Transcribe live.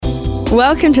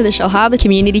Welcome to the Shellharbour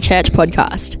Community Church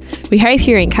podcast. We hope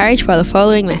you're encouraged by the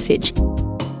following message.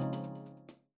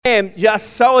 I am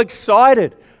just so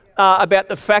excited about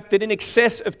the fact that in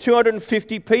excess of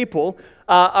 250 people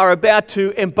are about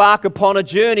to embark upon a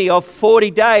journey of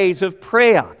 40 days of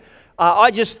prayer.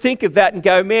 I just think of that and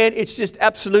go, man, it's just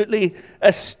absolutely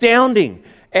astounding.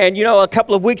 And you know, a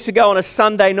couple of weeks ago on a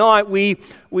Sunday night, we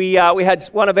had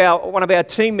one of our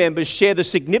team members share the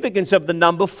significance of the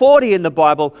number 40 in the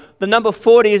Bible. The number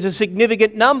 40 is a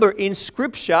significant number in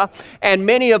Scripture, and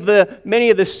many of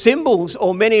the symbols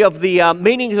or many of the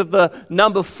meanings of the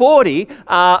number 40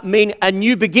 mean a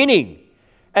new beginning.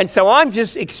 And so I'm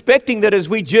just expecting that as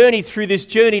we journey through this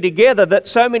journey together, that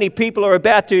so many people are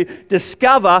about to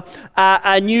discover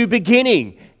a new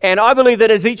beginning. And I believe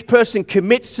that as each person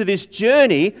commits to this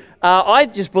journey, I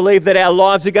just believe that our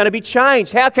lives are going to be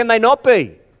changed. How can they not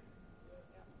be?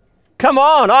 Come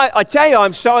on, I tell you,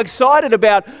 I'm so excited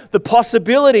about the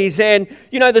possibilities. And,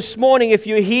 you know, this morning, if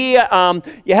you're here,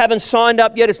 you haven't signed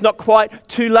up yet, it's not quite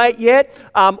too late yet.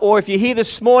 Or if you're here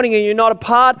this morning and you're not a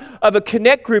part of a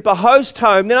connect group, a host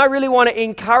home, then I really want to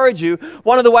encourage you.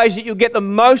 One of the ways that you'll get the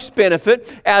most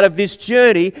benefit out of this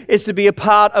journey is to be a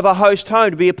part of a host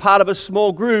home, to be a part of a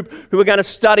small group who are going to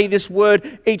study this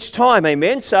word each time,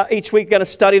 amen? So each week we're going to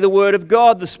study the word of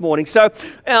God this morning. So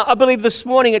I believe this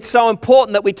morning it's so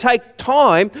important that we take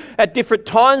time at different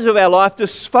times of our life to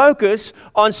focus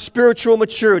on spiritual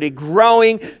maturity,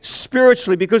 growing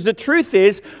spiritually, because the truth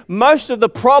is most of the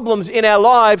problems in our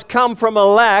lives come from a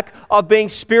lack of being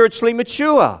spiritually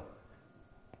mature.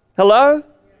 Hello?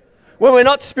 When we're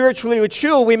not spiritually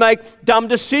mature, we make dumb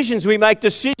decisions. We make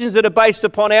decisions that are based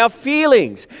upon our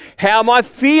feelings. How am I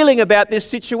feeling about this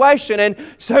situation? And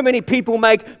so many people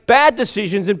make bad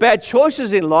decisions and bad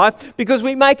choices in life because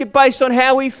we make it based on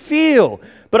how we feel.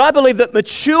 But I believe that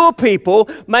mature people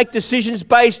make decisions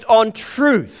based on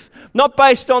truth, not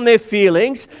based on their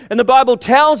feelings. And the Bible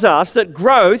tells us that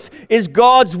growth is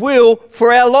God's will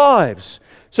for our lives.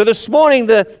 So this morning,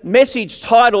 the message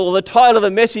title, or the title of the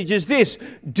message is this: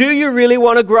 do you really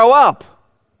want to grow up?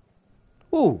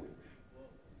 Ooh.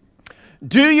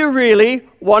 Do you really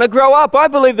want to grow up? I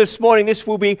believe this morning this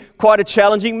will be quite a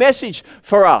challenging message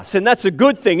for us, and that's a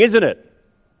good thing, isn't it?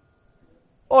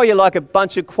 Or you're like a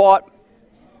bunch of quiet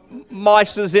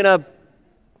mices in a...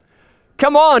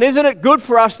 Come on, isn't it good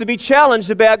for us to be challenged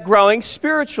about growing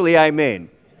spiritually? Amen.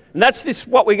 And that's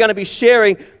what we're going to be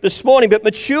sharing this morning. But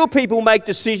mature people make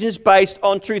decisions based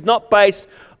on truth, not based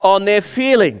on their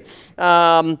feeling.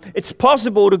 It's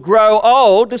possible to grow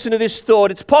old. Listen to this thought.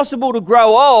 It's possible to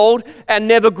grow old and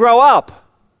never grow up.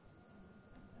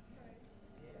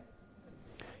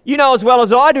 You know as well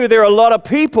as I do, there are a lot of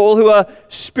people who are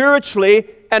spiritually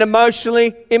and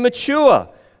emotionally immature.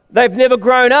 They've never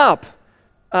grown up.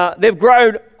 They've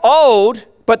grown old,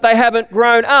 but they haven't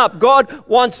grown up. God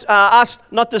wants us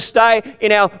not to stay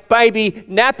in our baby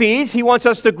nappies. He wants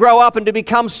us to grow up and to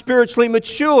become spiritually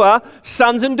mature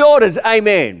sons and daughters.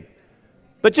 Amen.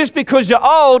 But just because you're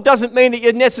old doesn't mean that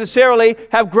you necessarily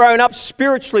have grown up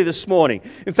spiritually this morning.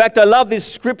 In fact, I love this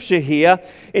scripture here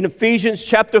in Ephesians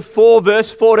chapter 4,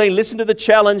 verse 14. Listen to the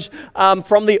challenge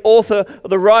from the author,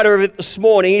 the writer of it this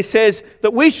morning. He says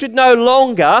that we should no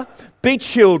longer be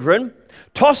children,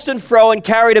 tossed and fro and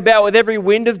carried about with every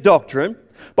wind of doctrine,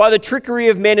 by the trickery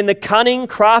of men in the cunning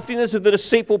craftiness of the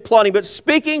deceitful plotting, but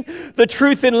speaking the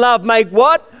truth in love, may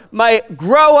what? May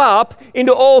grow up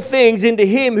into all things into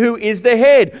Him who is the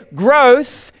head.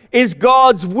 Growth is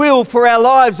God's will for our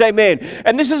lives, amen.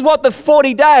 And this is what the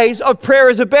 40 days of prayer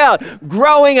is about,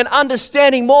 growing and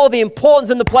understanding more the importance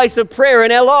and the place of prayer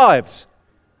in our lives.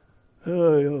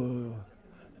 Come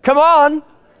on.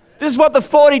 This is what the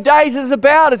 40 days is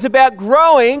about. It's about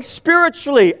growing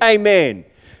spiritually. Amen.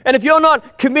 And if you're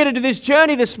not committed to this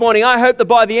journey this morning, I hope that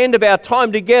by the end of our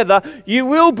time together, you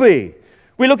will be.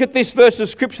 We look at this verse of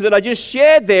Scripture that I just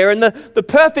shared there, and the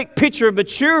perfect picture of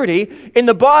maturity in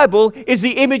the Bible is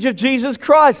the image of Jesus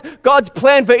Christ. God's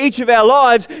plan for each of our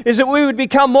lives is that we would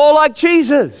become more like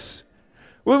Jesus.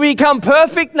 Will we become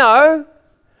perfect? No.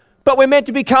 But we're meant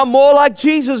to become more like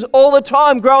Jesus all the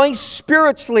time, growing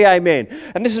spiritually, amen.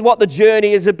 And this is what the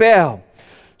journey is about.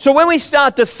 So when we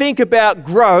start to think about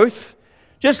growth,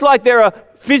 just like there are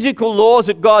physical laws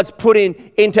that God's put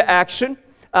into action,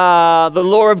 the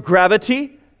law of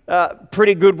gravity,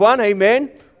 pretty good one,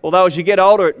 amen. Although as you get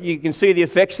older, you can see the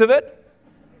effects of it.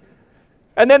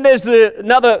 And then there's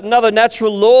another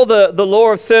natural law, the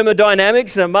law of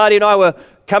thermodynamics. And Marty and I were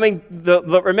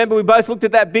remember we both looked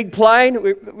at that big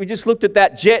plane? We just looked at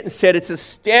that jet and said, it's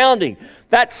astounding.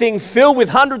 That thing filled with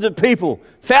hundreds of people,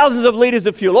 thousands of liters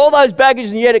of fuel, all those baggage,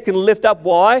 and yet it can lift up.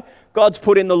 Why? God's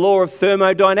put in the law of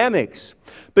thermodynamics.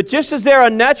 But just as there are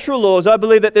natural laws, I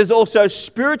believe that there's also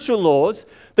spiritual laws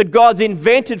that God's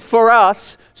invented for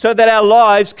us so that our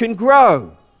lives can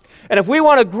grow. And if we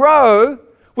want to grow,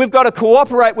 we've got to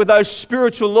cooperate with those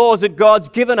spiritual laws that God's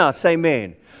given us.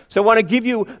 Amen. So I want to give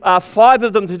you 5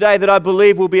 of them today that I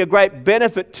believe will be a great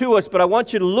benefit to us, but I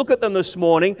want you to look at them this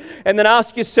morning and then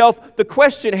ask yourself the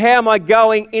question, how am I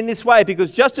going in this way?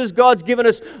 Because just as God's given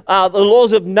us the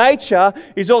laws of nature,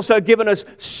 He's also given us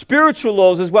spiritual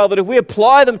laws as well, that if we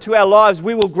apply them to our lives,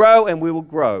 we will grow and we will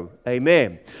grow.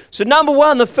 Amen. So number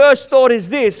 1, the first thought is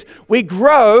this: we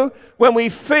grow when we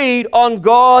feed on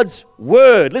God's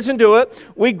Word. Listen to it.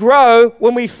 We grow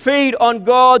when we feed on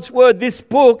God's Word. This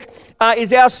book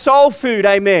is our soul food,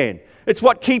 amen. It's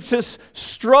what keeps us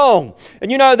strong.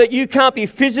 And you know that you can't be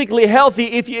physically healthy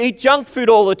if you eat junk food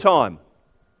all the time.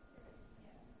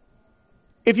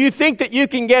 If you think that you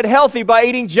can get healthy by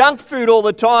eating junk food all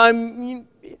the time,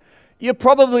 you're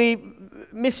probably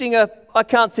missing I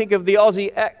can't think of the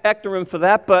Aussie acronym for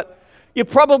that, but you're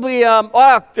probably, I'm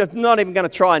not even going to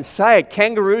try and say it,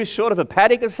 kangaroo short of a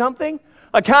paddock or something.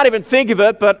 I can't even think of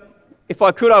it, but if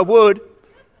I could, I would.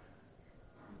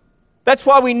 That's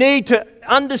why we need to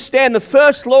understand the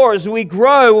first law is we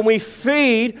grow when we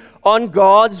feed on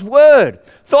God's Word.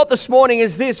 Thought this morning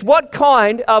is this: what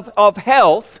kind of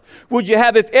health would you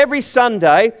have if every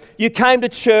Sunday you came to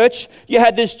church, you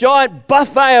had this giant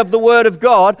buffet of the Word of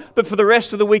God, but for the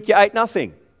rest of the week you ate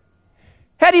nothing?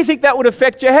 How do you think that would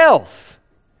affect your health?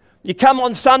 You come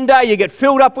on Sunday, you get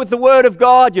filled up with the Word of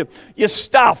God, you're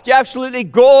stuffed, you absolutely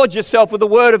gorge yourself with the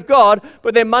Word of God,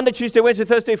 but then Monday, Tuesday, Wednesday,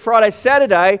 Thursday, Friday,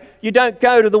 Saturday, you don't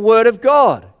go to the Word of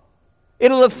God.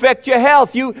 It'll affect your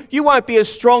health. You won't be as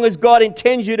strong as God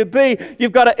intends you to be.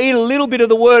 You've got to eat a little bit of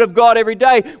the Word of God every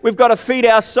day. We've got to feed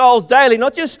our souls daily,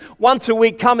 not just once a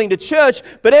week coming to church,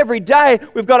 but every day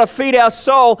we've got to feed our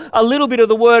soul a little bit of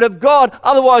the Word of God.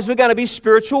 Otherwise, we're going to be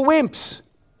spiritual wimps.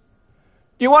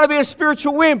 Do you want to be a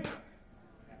spiritual wimp?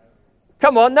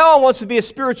 Come on, no one wants to be a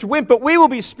spiritual wimp, but we will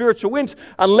be spiritual wimps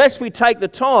unless we take the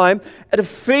time to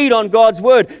feed on God's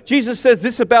Word. Jesus says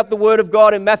this about the Word of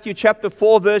God in Matthew chapter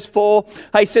 4, verse 4.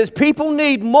 He says, people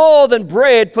need more than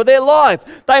bread for their life.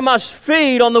 They must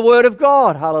feed on the Word of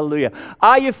God. Hallelujah.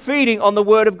 Are you feeding on the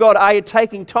Word of God? Are you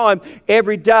taking time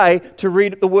every day to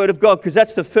read the Word of God? Because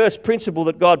that's the first principle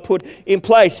that God put in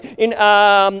place. In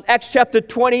Acts chapter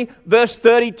 20, verse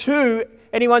 32,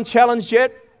 anyone challenged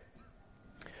yet?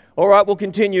 All right, we'll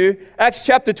continue. Acts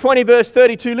chapter 20, verse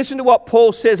 32. Listen to what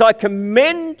Paul says. I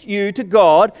commend you to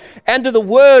God and to the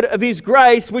word of His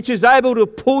grace, which is able to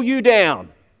pull you down.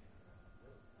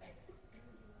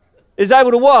 Is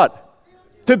able to what?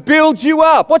 To build you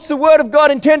up. What's the word of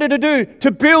God intended to do?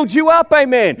 To build you up,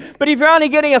 amen. But if you're only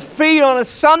getting a feed on a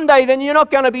Sunday, then you're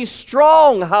not going to be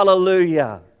strong.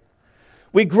 Hallelujah.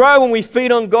 We grow when we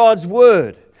feed on God's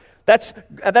word.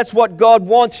 That's what God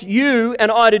wants you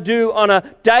and I to do on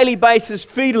a daily basis,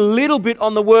 feed a little bit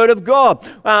on the Word of God.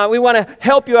 We want to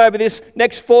help you over this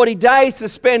next 40 days to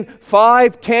spend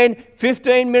 5, 10,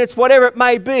 15 minutes, whatever it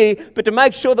may be, but to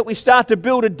make sure that we start to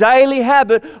build a daily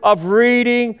habit of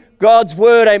reading God's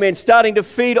Word, amen, starting to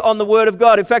feed on the Word of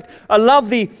God. In fact, I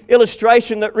love the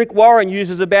illustration that Rick Warren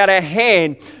uses about our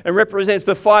hand and represents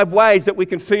the 5 ways that we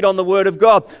can feed on the Word of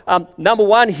God. Number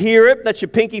 1, hear it, that's your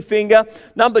pinky finger.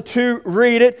 Number 2,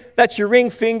 read it, that's your ring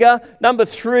finger. Number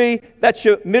 3, that's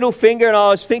your middle finger, and I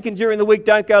was thinking during the week,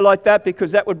 don't go like that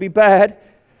because that would be bad.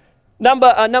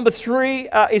 Number 3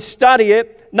 is study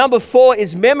it. Number 4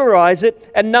 is memorize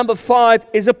it. And number 5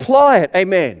 is apply it.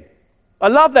 Amen. I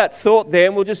love that thought there,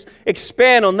 and we'll just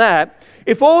expand on that.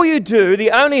 If all you do, the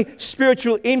only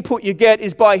spiritual input you get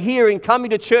is by hearing,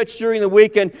 coming to church during the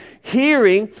week and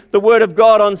hearing the Word of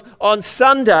God on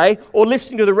Sunday or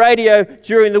listening to the radio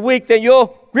during the week, then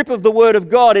your grip of the Word of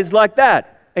God is like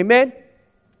that. Amen?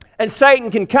 And Satan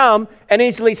can come and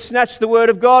easily snatch the Word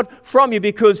of God from you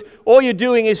because all you're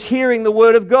doing is hearing the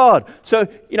Word of God. So,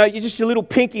 you're just your little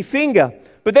pinky finger.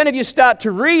 But then if you start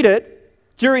to read it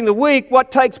during the week,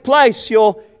 what takes place?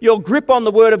 Your grip on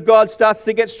the Word of God starts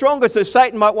to get stronger. So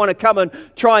Satan might want to come and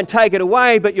try and take it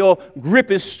away, but your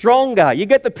grip is stronger. You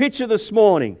get the picture this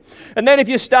morning. And then if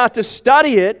you start to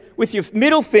study it with your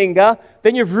middle finger,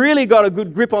 then you've really got a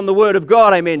good grip on the Word of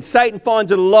God, amen. Satan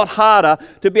finds it a lot harder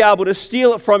to be able to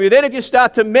steal it from you. Then if you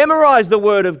start to memorize the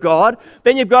Word of God,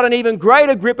 then you've got an even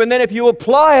greater grip. And then if you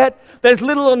apply it, there's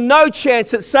little or no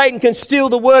chance that Satan can steal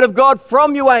the Word of God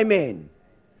from you, amen.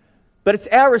 But it's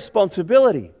our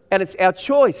responsibility and it's our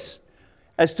choice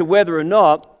as to whether or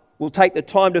not we'll take the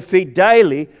time to feed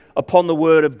daily upon the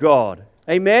Word of God.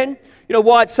 Amen? You know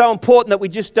why it's so important that we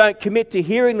just don't commit to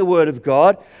hearing the Word of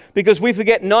God? Because we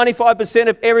forget 95%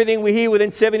 of everything we hear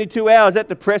within 72 hours. That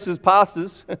depresses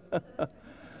pastors.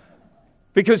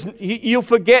 Because you'll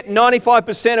forget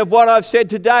 95% of what I've said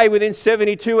today within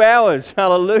 72 hours.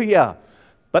 Hallelujah.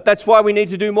 But that's why we need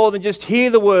to do more than just hear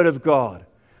the Word of God.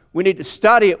 We need to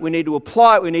study it. We need to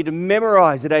apply it. We need to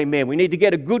memorize it. Amen. We need to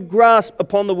get a good grasp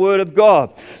upon the Word of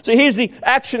God. So here's the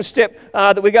action step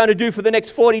that we're going to do for the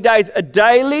next 40 days. A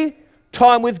daily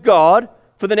time with God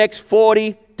for the next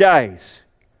 40 days.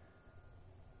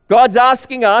 God's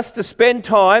asking us to spend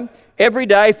time every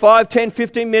day, 5, 10,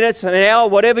 15 minutes, an hour,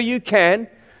 whatever you can,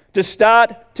 to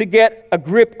start to get a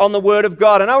grip on the Word of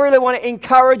God. And I really want to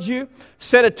encourage you,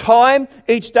 set a time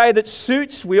each day that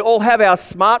suits. We all have our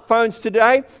smartphones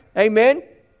today. Amen.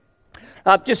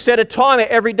 Just set a timer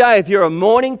every day. If you're a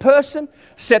morning person,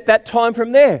 set that time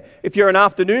from there. If you're an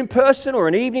afternoon person or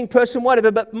an evening person,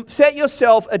 whatever, but set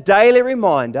yourself a daily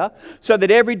reminder so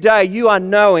that every day you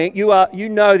know that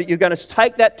you're going to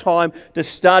take that time to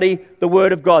study the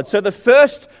Word of God. So the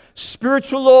first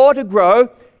spiritual law to grow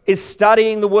is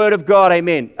studying the Word of God.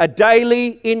 Amen. A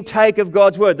daily intake of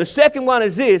God's Word. The second one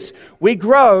is this: we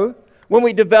grow when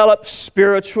we develop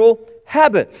spiritual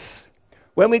habits.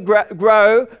 When we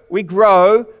grow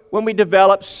when we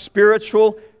develop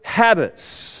spiritual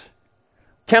habits.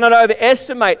 Cannot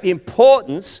overestimate the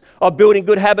importance of building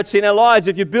good habits in our lives.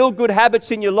 If you build good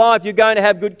habits in your life, you're going to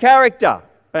have good character.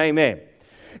 Amen.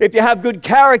 If you have good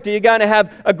character, you're going to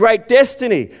have a great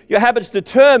destiny. Your habits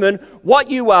determine what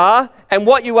you are, and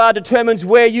what you are determines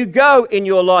where you go in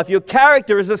your life. Your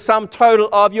character is the sum total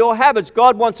of your habits.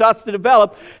 God wants us to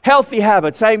develop healthy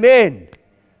habits. Amen.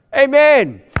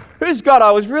 Amen. Who's got? I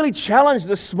was really challenged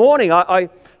this morning. I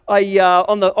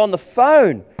on the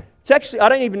phone. It's actually, I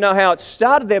don't even know how it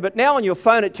started there, but now on your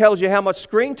phone it tells you how much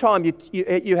screen time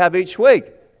you have each week.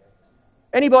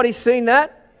 Anybody seen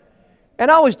that?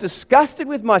 And I was disgusted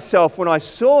with myself when I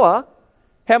saw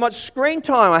how much screen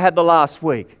time I had the last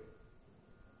week.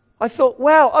 I thought,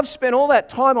 wow, I've spent all that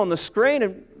time on the screen,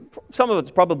 and some of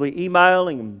it's probably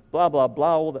emailing and blah, blah,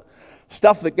 blah, all the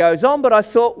stuff that goes on, but I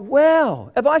thought,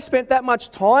 wow, have I spent that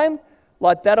much time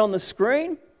like that on the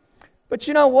screen? But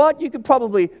you know what? You could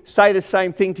probably say the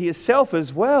same thing to yourself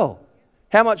as well.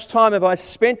 How much time have I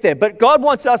spent there? But God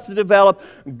wants us to develop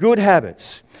good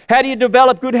habits. How do you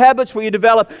develop good habits? Well, you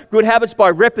develop good habits by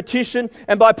repetition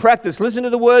and by practice. Listen to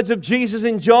the words of Jesus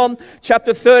in John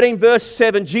chapter 13, verse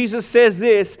 7. Jesus says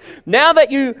this: "Now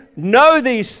that you know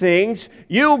these things,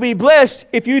 you will be blessed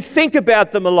if you think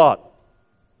about them a lot."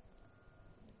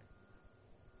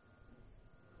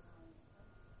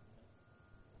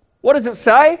 What does it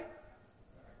say?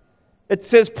 It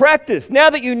says practice. Now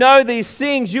that you know these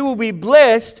things, you will be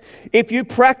blessed if you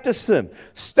practice them.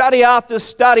 Study after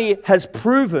study has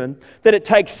proven that it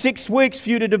takes 6 weeks for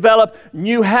you to develop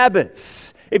new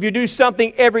habits. If you do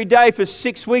something every day for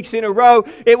 6 weeks in a row,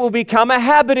 it will become a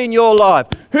habit in your life.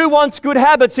 Who wants good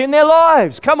habits in their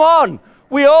lives? Come on.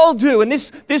 We all do. And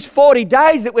this 40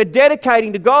 days that we're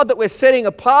dedicating to God, that we're setting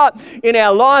apart in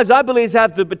our lives, I believe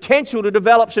have the potential to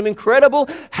develop some incredible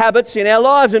habits in our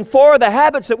lives. And 4 of the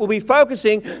habits that we'll be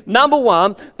focusing: number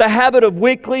 1, the habit of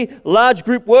weekly large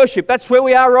group worship. That's where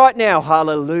we are right now.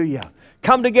 Hallelujah.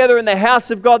 Come together in the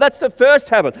house of God. That's the first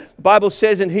habit. The Bible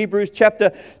says in Hebrews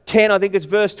chapter 10, I think it's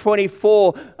verse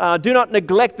 24, do not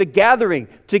neglect the gathering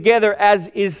together as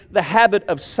is the habit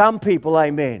of some people.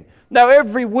 Amen. Now,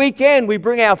 every weekend we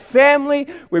bring our family,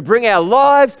 we bring our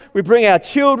lives, we bring our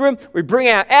children, we bring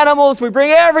our animals, we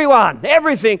bring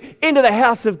everything into the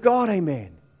house of God.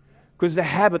 Amen. Because it's a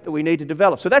habit that we need to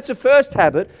develop. So that's the first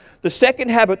habit. The second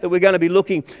habit that we're going to be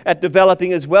looking at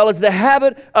developing as well is the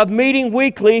habit of meeting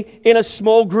weekly in a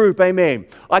small group. Amen.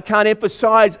 I can't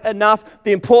emphasize enough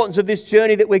the importance of this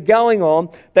journey that we're going on,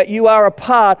 that you are a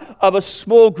part of a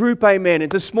small group. Amen.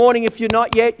 And this morning, if you're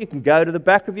not yet, you can go to the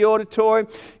back of the auditorium,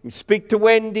 you can speak to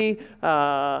Wendy.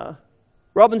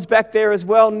 Robin's back there as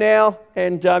well now,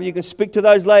 and you can speak to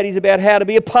those ladies about how to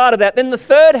be a part of that. Then the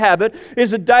third habit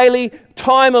is a daily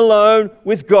time alone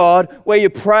with God, where you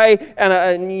pray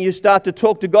and you start to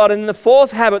talk to God. And the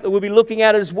fourth habit that we'll be looking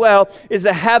at as well is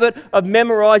the habit of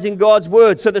memorizing God's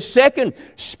Word. So the second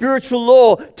spiritual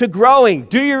law to growing: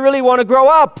 do you really want to grow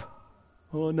up?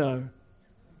 Oh no,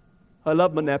 I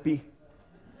love my nappy.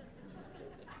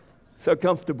 So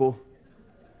comfortable.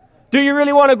 Do you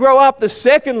really want to grow up? The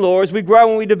second law is we grow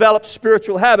when we develop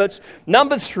spiritual habits.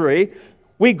 Number 3,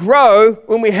 we grow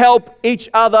when we help each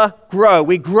other grow.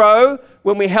 We grow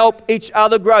when we help each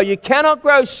other grow. You cannot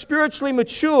grow spiritually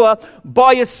mature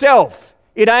by yourself.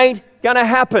 It ain't going to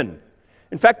happen.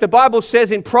 In fact, the Bible says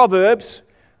in Proverbs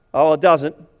Oh, it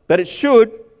doesn't, but it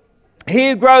should. He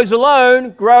who grows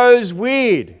alone grows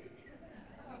weird.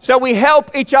 So we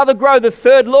help each other grow. The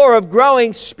third law of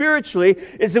growing spiritually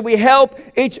is that we help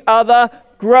each other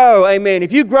grow. Amen.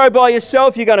 If you grow by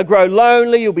yourself, you're going to grow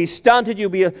lonely, you'll be stunted, you'll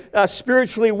be a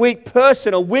spiritually weak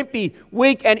person, a wimpy,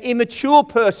 weak and immature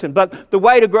person. But the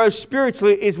way to grow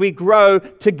spiritually is we grow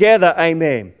together.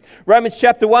 Amen. Romans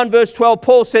chapter 1 verse 12,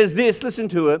 Paul says this, listen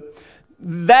to it.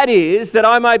 That is, that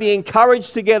I may be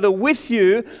encouraged together with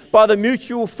you by the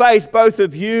mutual faith both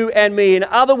of you and me. In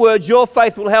other words, your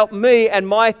faith will help me and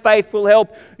my faith will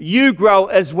help you grow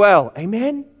as well.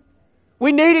 Amen?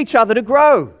 We need each other to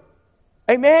grow.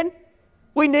 Amen?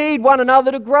 We need one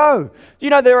another to grow.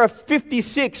 You know, there are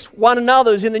 56 one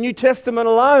another's in the New Testament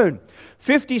alone.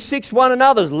 56 one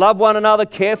another's. Love one another,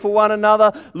 care for one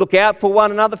another, look out for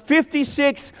one another.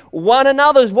 56 one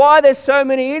another's. Why are there so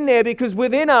many in there? Because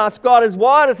within us, God has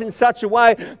wired us in such a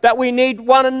way that we need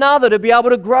one another to be able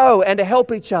to grow and to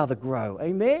help each other grow.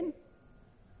 Amen?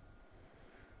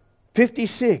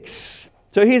 56.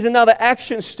 So here's another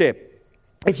action step.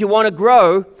 If you want to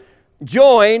grow,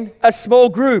 join a small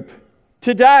group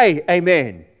today.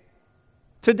 Amen.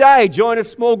 Today, join a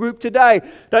small group today.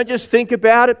 Don't just think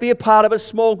about it, be a part of a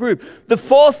small group. The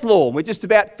fourth law, we're just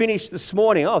about finished this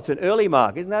morning. Oh, it's an early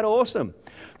mark. Isn't that awesome?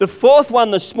 The fourth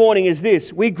one this morning is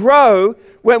this. We grow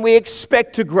when we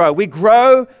expect to grow. We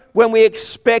grow when we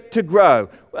expect to grow.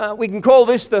 We can call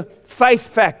this the faith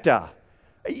factor.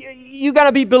 You're going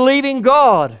to be believing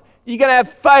God. You're going to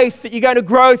have faith that you're going to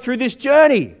grow through this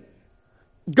journey.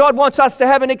 God wants us to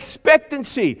have an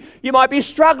expectancy. You might be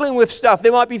struggling with stuff.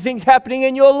 There might be things happening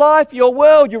in your life, your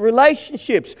world, your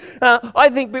relationships. I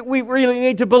think that we really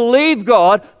need to believe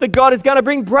God that God is going to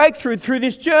bring breakthrough through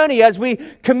this journey as we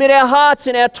commit our hearts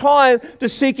and our time to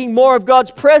seeking more of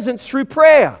God's presence through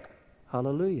prayer.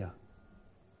 Hallelujah.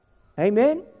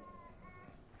 Amen.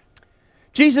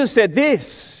 Jesus said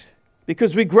this,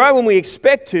 because we grow when we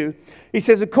expect to. He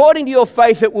says, according to your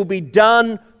faith, it will be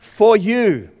done for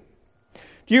you.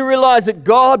 Do you realize that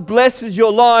God blesses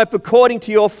your life according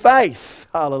to your faith?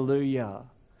 Hallelujah.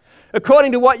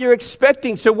 According to what you're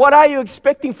expecting. So what are you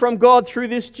expecting from God through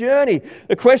this journey?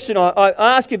 The question I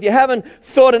ask, if you haven't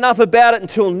thought enough about it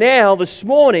until now, this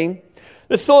morning,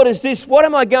 the thought is this: what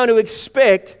am I going to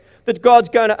expect that God's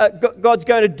going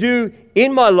to do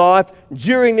in my life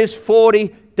during this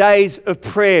 40 days of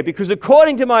prayer? Because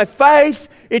according to my faith,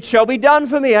 it shall be done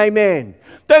for me. Amen.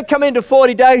 Don't come into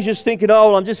 40 days just thinking, oh,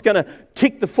 well, I'm just going to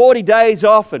tick the 40 days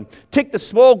off and tick the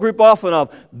small group off and I've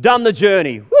done the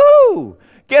journey. Woohoo!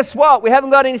 Guess what? We haven't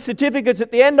got any certificates at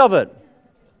the end of it.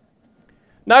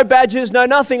 No badges, no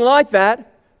nothing like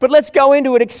that. But let's go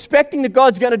into it expecting that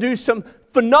God's going to do some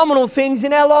phenomenal things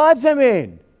in our lives.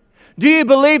 Amen. Do you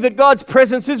believe that God's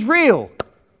presence is real?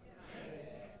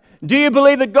 Do you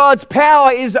believe that God's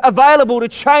power is available to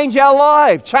change our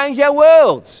lives, change our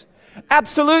worlds?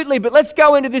 Absolutely, but let's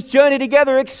go into this journey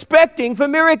together expecting for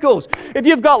miracles. If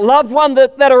you've got loved ones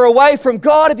that are away from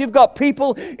God, if you've got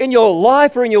people in your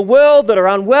life or in your world that are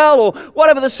unwell or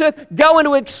whatever go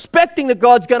into expecting that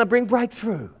God's going to bring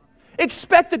breakthrough.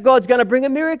 Expect that God's going to bring a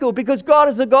miracle because God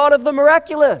is the God of the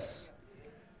miraculous.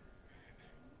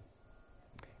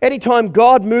 Anytime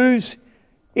God moves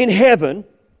in heaven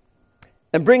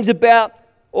and brings about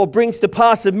or brings to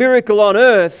pass a miracle on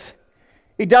earth,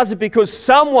 He does it because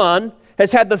someone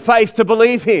has had the faith to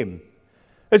believe Him.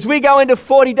 As we go into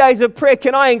 40 days of prayer,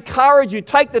 can I encourage you,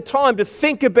 take the time to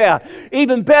think about,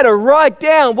 even better, write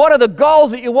down what are the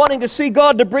goals that you're wanting to see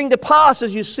God to bring to pass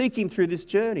as you seek Him through this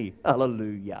journey.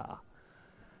 Hallelujah.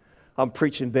 I'm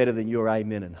preaching better than your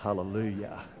amen and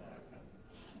hallelujah.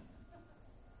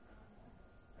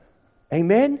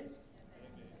 Amen?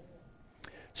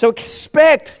 So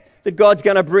expect that God's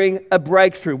going to bring a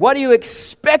breakthrough. What are you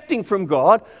expecting from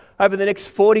God over the next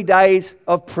 40 days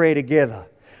of prayer together?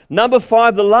 Number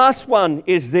 5, the last one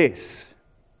is this.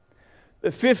 The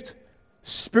 5th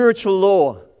spiritual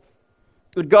law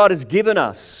that God has given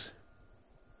us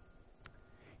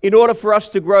in order for us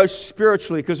to grow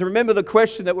spiritually. Because remember the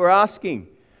question that we're asking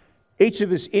each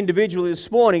of us individually this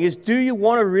morning is, do you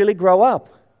want to really grow up?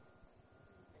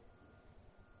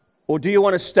 Or do you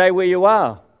want to stay where you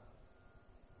are?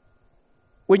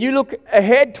 When you look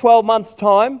ahead 12 months'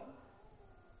 time,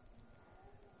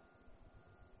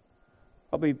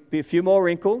 probably be a few more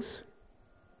wrinkles,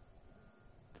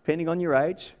 depending on your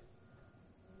age.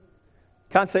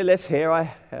 Can't say less hair,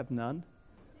 I have none.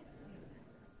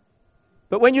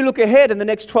 But when you look ahead in the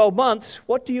next 12 months,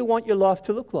 what do you want your life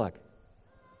to look like?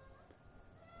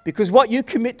 Because what you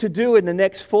commit to do in the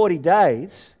next 40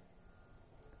 days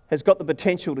has got the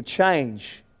potential to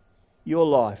change your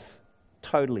life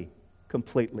totally,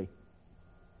 completely.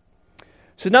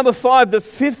 So number 5, the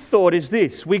fifth thought is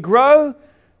this: we grow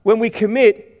when we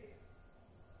commit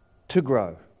to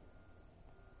grow.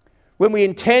 When we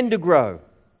intend to grow.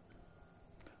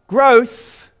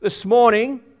 Growth this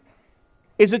morning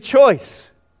is a choice.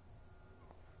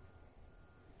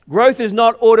 Growth is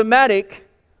not automatic.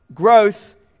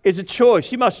 Growth is a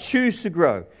choice. You must choose to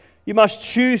grow. You must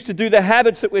choose to do the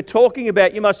habits that we're talking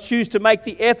about. You must choose to make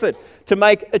the effort to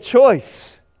make a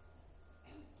choice.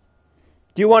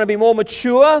 Do you want to be more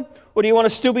mature, or do you want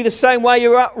to still be the same way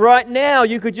you're at right now?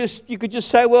 You could just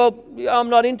say, well, I'm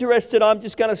not interested. I'm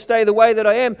just going to stay the way that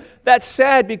I am. That's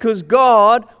sad, because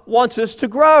God wants us to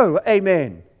grow.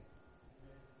 Amen.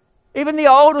 Even the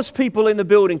oldest people in the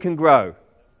building can grow.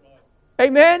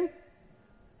 Amen.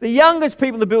 The youngest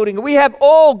people in the building, we have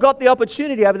all got the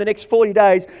opportunity over the next 40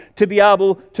 days to be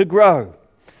able to grow.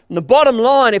 And the bottom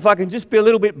line, if I can just be a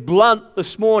little bit blunt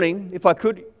this morning, if I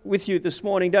could with you this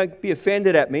morning, don't be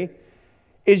offended at me,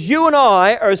 is you and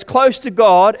I are as close to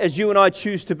God as you and I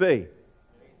choose to be.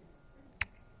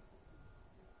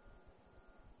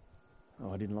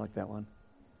 Oh, I didn't like that one.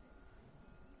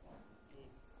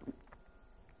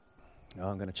 Oh,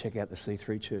 I'm going to check out the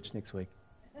C3 Church next week.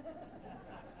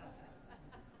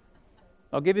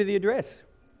 I'll give you the address.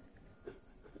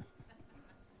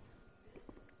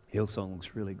 Hillsong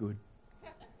looks really good.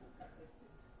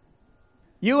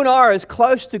 You and I are as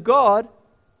close to God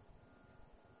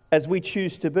as we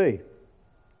choose to be.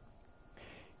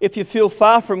 If you feel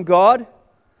far from God,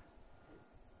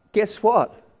 guess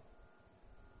what?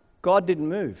 God didn't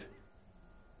move.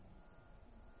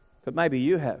 But maybe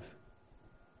you have.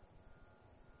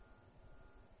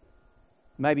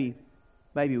 Maybe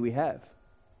we have.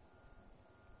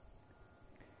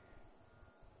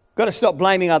 Got to stop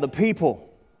blaming other people.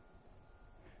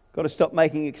 Got to stop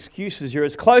making excuses. You're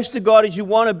as close to God as you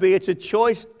want to be. It's a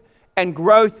choice, and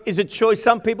growth is a choice.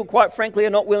 Some people, quite frankly, are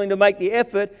not willing to make the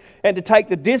effort and to take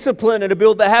the discipline and to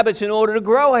build the habits in order to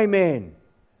grow. Amen.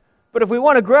 But if we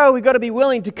want to grow, we've got to be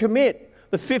willing to commit.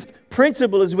 The fifth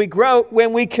principle is we grow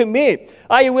when we commit.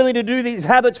 Are you willing to do these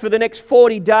habits for the next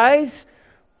 40 days?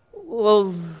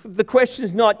 Well, if the question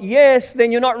is not yes,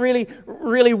 then you're not really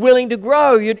willing to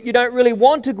grow. You don't really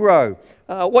want to grow.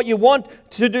 What you want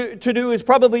to do is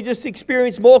probably just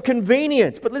experience more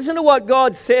convenience. But listen to what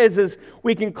God says as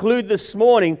we conclude this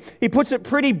morning. He puts it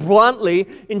pretty bluntly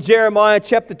in Jeremiah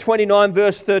chapter 29,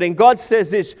 verse 13. God says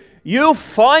this: you'll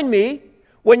find me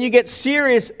when you get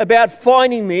serious about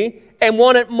finding me and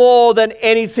want it more than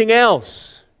anything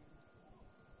else.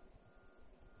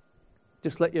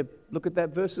 Just let you look at that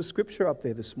verse of Scripture up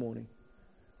there this morning.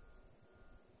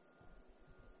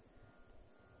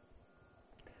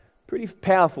 Pretty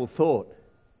powerful thought.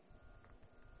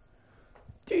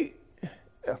 Do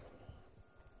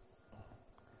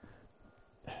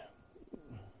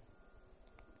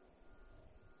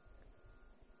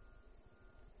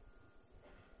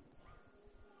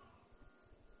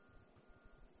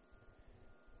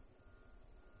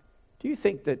you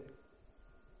think that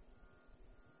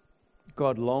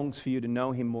God longs for you to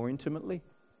know Him more intimately?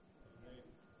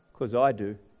 Because I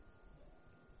do.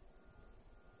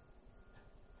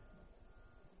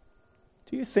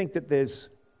 Do you think that there's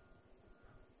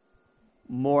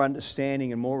more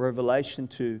understanding and more revelation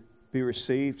to be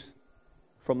received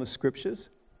from the Scriptures?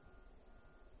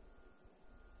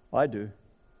 I do.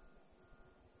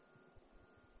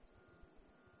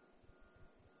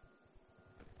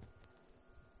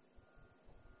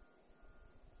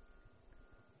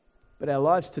 But our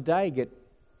lives today get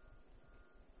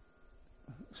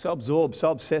so absorbed,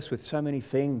 so obsessed with so many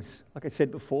things. Like I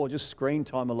said before, just screen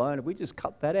time alone. If we just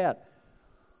cut that out,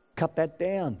 cut that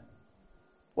down,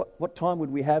 what time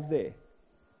would we have there?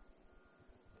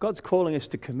 God's calling us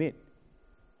to commit.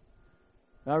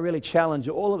 And I really challenge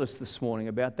all of us this morning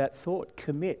about that thought: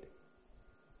 commit.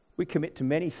 We commit to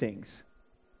many things,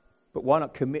 but why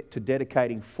not commit to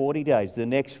dedicating 40 days, the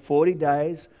next 40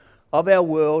 days of our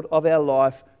world, of our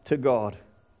life, to God?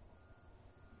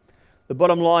 The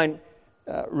bottom line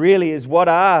really is, what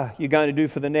are you going to do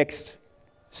for the next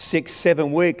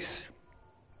 6-7 weeks?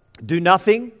 Do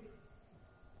nothing?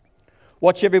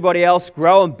 Watch everybody else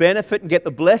grow and benefit and get the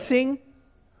blessing?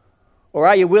 Or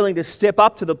are you willing to step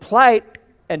up to the plate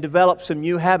and develop some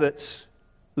new habits?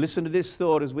 Listen to this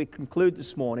thought as we conclude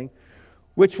this morning,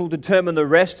 which will determine the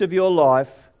rest of your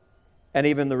life and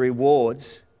even the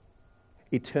rewards,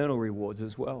 eternal rewards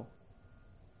as well.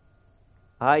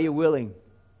 Are you willing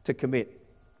to commit?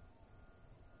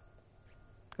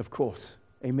 Of course.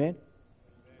 Amen?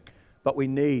 But we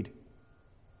need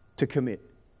to commit.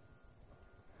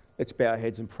 Let's bow our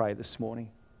heads and pray this morning.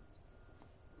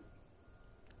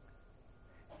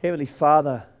 Heavenly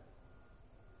Father,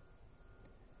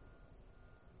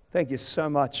 thank you so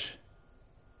much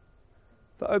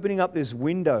for opening up this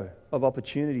window of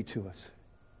opportunity to us.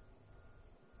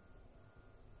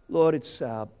 Lord, it's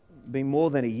been more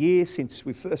than a year since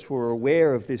we first were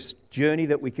aware of this journey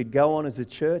that we could go on as a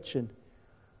church, and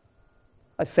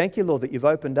I thank you, Lord, that you've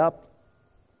opened up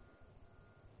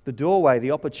the doorway, the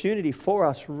opportunity for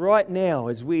us right now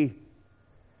as we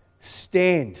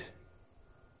stand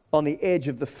on the edge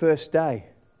of the first day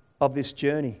of this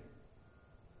journey.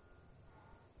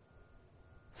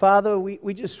 Father,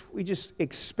 we just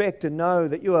expect to know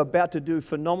that you are about to do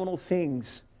phenomenal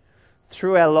things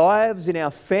through our lives, in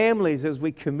our families, as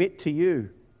we commit to you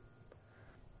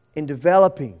in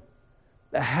developing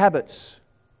the habits,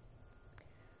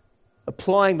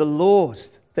 applying the laws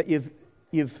that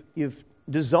you've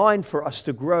designed for us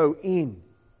to grow in.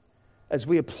 As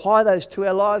we apply those to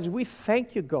our lives, we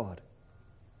thank you, God,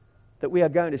 that we are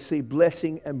going to see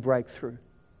blessing and breakthrough.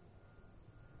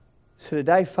 So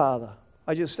today, Father,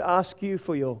 I just ask you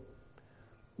for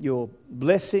your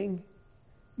blessing,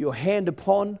 your hand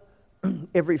upon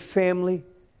every family,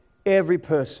 every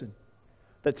person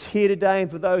that's here today, and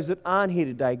for those that aren't here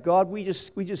today. God, we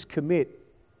just commit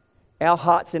our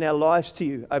hearts and our lives to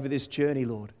you over this journey,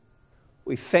 Lord.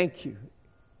 We thank you.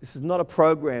 This is not a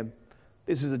program.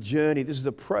 This is a journey. This is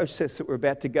a process that we're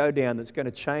about to go down that's going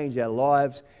to change our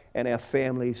lives and our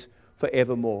families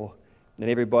forevermore. And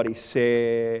everybody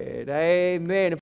said, amen.